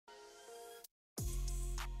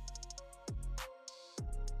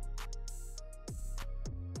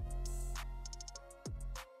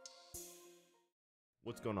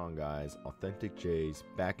What's going on, guys? Authentic J's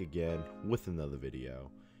back again with another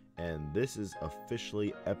video, and this is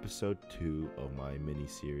officially episode 2 of my mini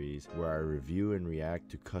series where I review and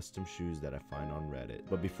react to custom shoes that I find on Reddit.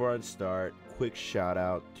 But before I start, quick shout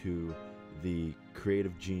out to the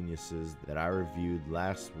creative geniuses that I reviewed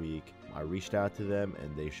last week. I reached out to them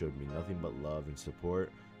and they showed me nothing but love and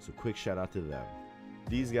support, so quick shout out to them.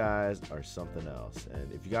 These guys are something else,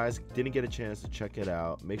 and if you guys didn't get a chance to check it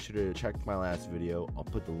out, make sure to check my last video. I'll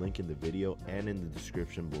put the link in the video and in the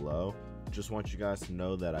description below. Just want you guys to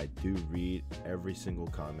know that I do read every single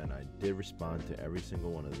comment. I did respond to every single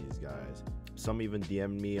one of these guys. Some even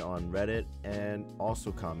DM'd me on Reddit and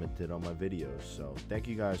also commented on my videos, so thank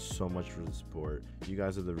you guys so much for the support. You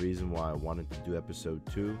guys are the reason why I wanted to do episode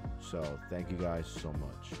 2, so thank you guys so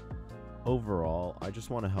much. Overall, I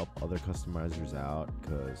just want to help other customizers out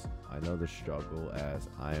because I know the struggle as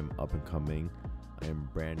I am up and coming. I am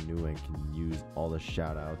brand new and can use all the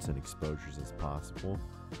shout outs and exposures as possible.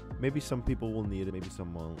 Maybe some people will need it, maybe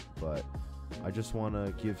some won't, but I just want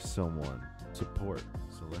to give someone support.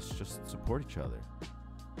 So let's just support each other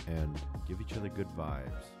and give each other good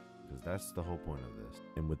vibes, because that's the whole point of this.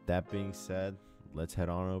 And with that being said, let's head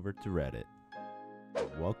on over to Reddit.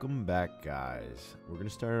 Welcome back, guys. We're gonna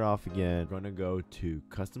start it off again. We're gonna go to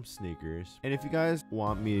custom sneakers, and if you guys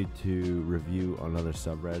want me to review another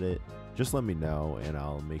subreddit, just let me know and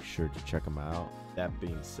I'll make sure to check them out. That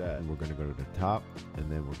being said, we're gonna go to the top and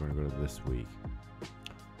then we're gonna go to this week.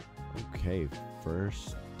 Okay,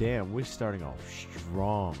 first, damn, we're starting off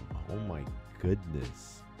strong. Oh my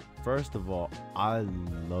goodness. First of all, I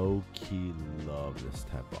low-key love this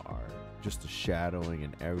type of art. Just the shadowing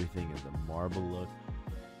and everything and the marble look.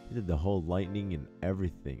 He did the whole lightning and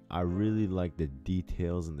everything. I really like the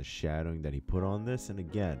details and the shadowing that he put on this. And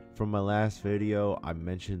again, from my last video, I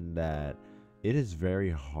mentioned that it is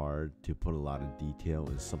very hard to put a lot of detail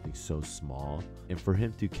in something so small. And for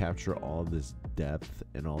him to capture all this depth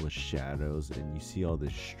and all the shadows, and you see all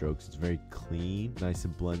the strokes, it's very clean, nice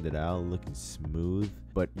and blended out, looking smooth.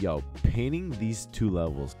 But yo, painting these two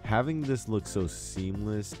levels, having this look so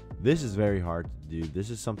seamless, this is very hard to do. This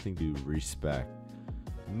is something to respect.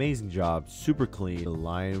 Amazing job, super clean. The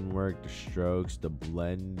line work, the strokes, the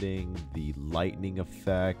blending, the lightning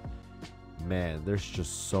effect. Man, there's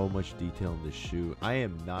just so much detail in this shoe. I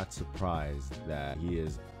am not surprised that he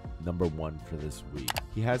is #1 for this week.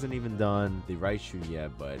 He hasn't even done the right shoe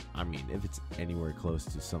yet, but I mean, if it's anywhere close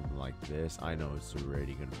to something like this, I know it's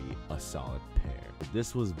already gonna be a solid pair.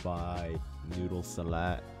 This was by Noodle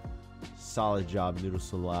Salat. Solid job, Noodle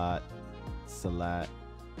Salat.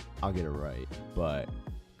 I'll get it right, but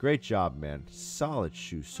great job, man. Solid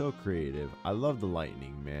shoe, so creative. I love the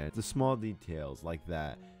lightning, man. The small details like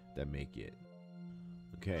that make it.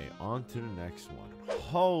 Okay, on to the next one.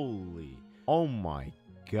 Holy, oh my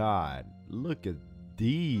god, look at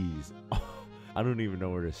these. I don't even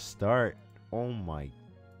know where to start. Oh my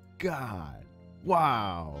god,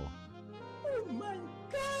 wow. Oh my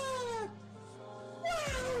god,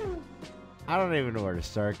 wow. I don't even know where to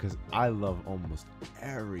start because I love almost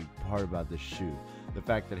every part about this shoe. The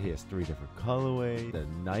fact that he has 3 different colorways, the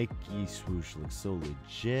Nike swoosh looks so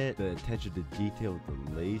legit, the attention to detail with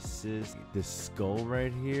the laces, this skull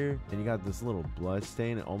right here, and you got this little blood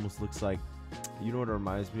stain. It almost looks like, you know what it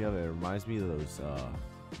reminds me of? It reminds me of those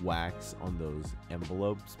wax on those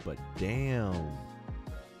envelopes, but damn.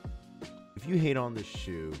 If you hate on this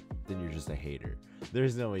shoe, then you're just a hater.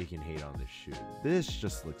 There's no way you can hate on this shoe. This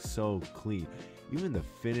just looks so clean. Even the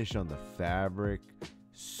finish on the fabric,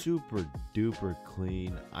 super duper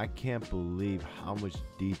clean. I can't believe how much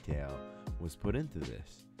detail was put into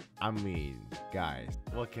this. I mean, guys,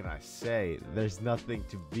 what can I say? There's nothing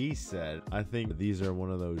to be said. I think these are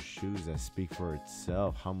one of those shoes that speak for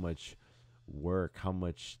itself. How much work, how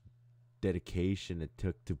much dedication it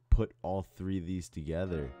took to put all 3 of these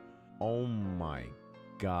together. Oh my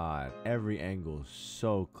god, every angle is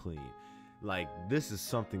so clean. Like, this is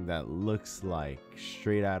something that looks like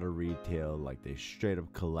straight out of retail, like they straight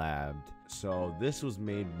up collabed. So this was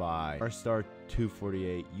made by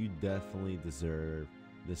Star248. You definitely deserve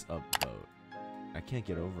this upvote. I can't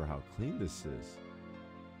get over how clean this is.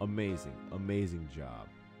 Amazing, amazing job.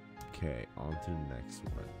 Okay, on to the next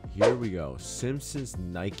one. Here we go. Simpsons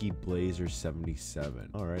Nike Blazer 77.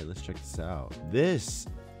 All right, let's check this out. This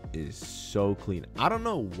is so clean. I don't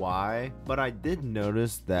know why, but I did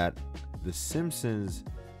notice that the Simpsons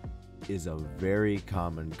is a very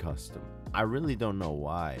common custom. I really don't know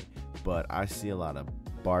why, but I see a lot of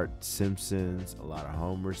Bart Simpsons, a lot of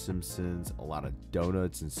Homer Simpsons, a lot of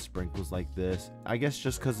donuts and sprinkles like this. I guess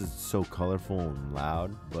just because it's so colorful and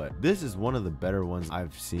loud, but this is one of the better ones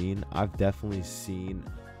I've seen. I've definitely seen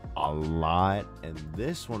a lot, and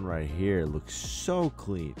this one right here looks so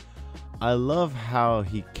clean. I love how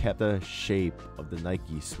he kept the shape of the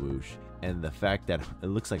Nike swoosh and the fact that it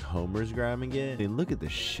looks like Homer's grabbing it. And look at the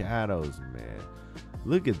shadows, man.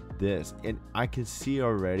 Look at this. And I can see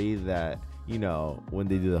already that, you know, when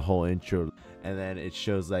they do the whole intro and then it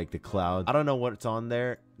shows like the clouds. I don't know what's on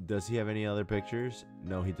there. Does he have any other pictures?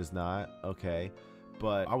 No, he does not. Okay.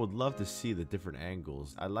 But I would love to see the different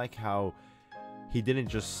angles. I like how he didn't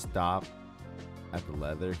just stop at the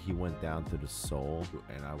leather, he went down to the sole,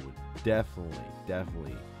 and I would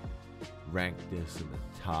definitely rank this in the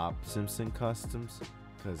top Simpson customs,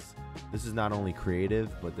 because this is not only creative,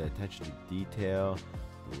 but the attention to detail,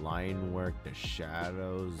 the line work, the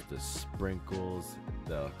shadows, the sprinkles,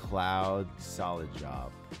 the clouds, solid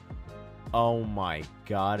job. Oh my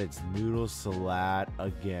god, it's Noodle Salad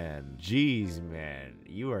again. Jeez, man,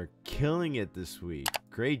 you are killing it this week.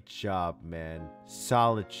 Great job, man.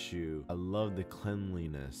 Solid shoe. I love the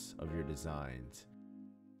cleanliness of your designs.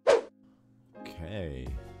 Okay.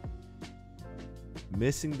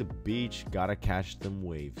 Missing the beach, gotta catch them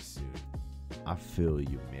waves soon. I feel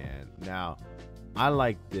you, man. Now, I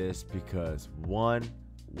like this because, one,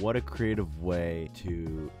 what a creative way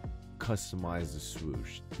to customize the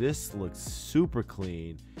swoosh. This looks super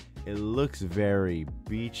clean. It looks very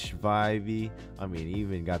beach vibey. I mean,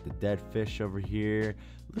 even got the dead fish over here.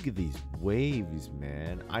 Look at these waves,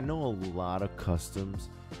 man. I know a lot of customs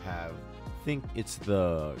think it's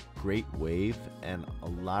the great wave, and a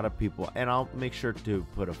lot of people, and I'll make sure to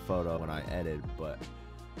put a photo when I edit, but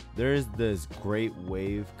there is this great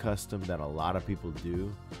wave custom that a lot of people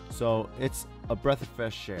do, so it's a breath of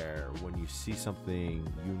fresh air when you see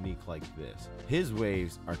something unique like this. His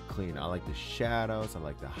waves are clean. I like the shadows, I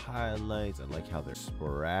like the highlights, I like how they're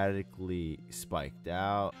sporadically spiked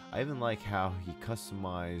out. I even like how he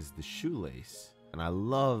customized the shoelace. And I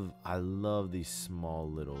love these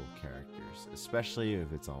small little characters, especially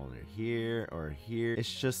if it's on here or here.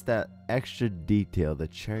 It's just that extra detail, the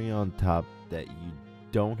cherry on top that you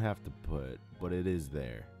don't have to put, but it is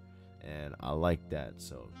there. And I like that,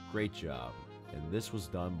 so great job. And this was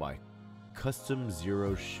done by Custom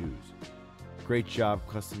Zero Shoes. Great job,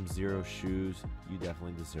 Custom Zero Shoes. You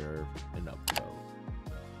definitely deserve an upvote.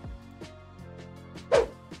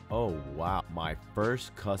 Oh wow, my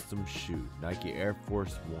first custom shoe, Nike Air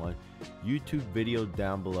Force One. YouTube video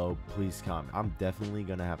down below, please comment. I'm definitely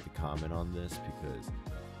gonna have to comment on this because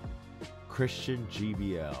Christian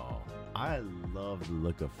GBL. I love the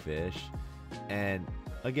look of fish. And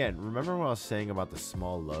again, remember what I was saying about the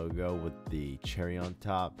small logo with the cherry on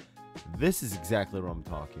top? This is exactly what I'm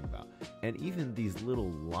talking about. And even these little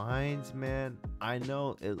lines, man, I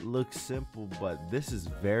know it looks simple, but this is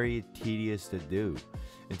very tedious to do.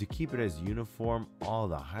 And to keep it as uniform, all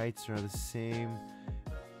the heights are the same.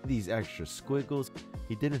 These extra squiggles,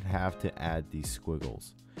 he didn't have to add these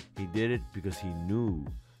squiggles. He did it because he knew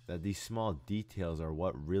that these small details are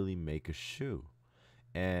what really make a shoe.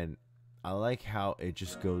 And I like how it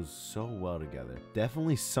just goes so well together.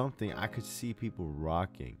 Definitely something I could see people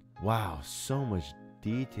rocking. Wow, so much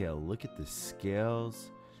detail. Look at the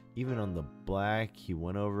scales. Even on the black, he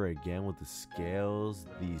went over again with the scales,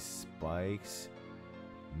 these spikes.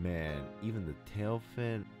 Man, even the tail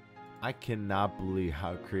fin. I cannot believe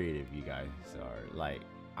how creative you guys are. Like,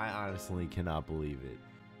 I honestly cannot believe it.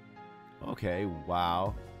 Okay,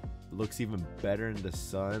 wow. Looks even better in the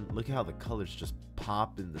sun. Look at how the colors just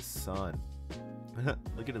pop in the sun.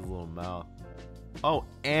 Look at his little mouth. Oh,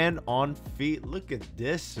 and on feet. Look at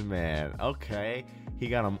this, man. Okay, he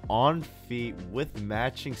got him on feet with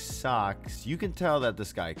matching socks. You can tell that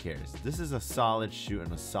this guy cares. This is a solid shoe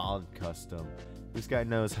and a solid custom. This guy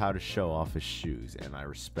knows how to show off his shoes, and I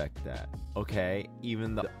respect that. Okay,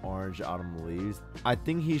 even the orange autumn leaves. I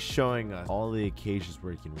think he's showing us all the occasions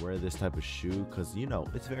where you can wear this type of shoe, because, you know,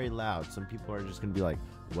 it's very loud. Some people are just going to be like,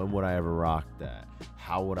 when would I ever rock that?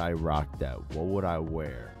 How would I rock that? What would I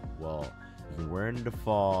wear? Well, you can wear it in the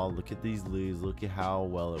fall. Look at these leaves. Look at how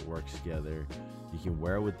well it works together. You can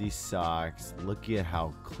wear it with these socks. Look at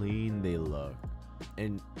how clean they look.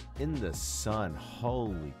 And in the sun,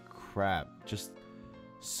 holy crap, just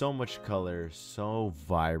so much color, so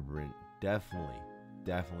vibrant.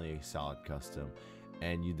 Definitely a solid custom,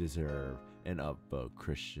 and you deserve an upvote,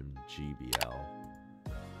 Christian GBL.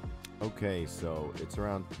 Okay, so it's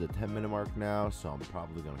around the 10-minute mark now, so I'm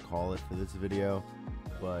probably gonna call it for this video.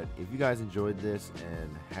 But if you guys enjoyed this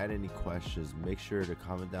and had any questions, make sure to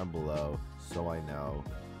comment down below so I know.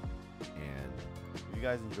 And if you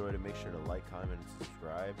guys enjoyed it, make sure to like, comment, and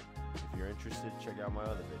subscribe. If you're interested, check out my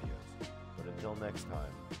other videos. But until next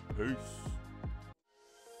time, peace.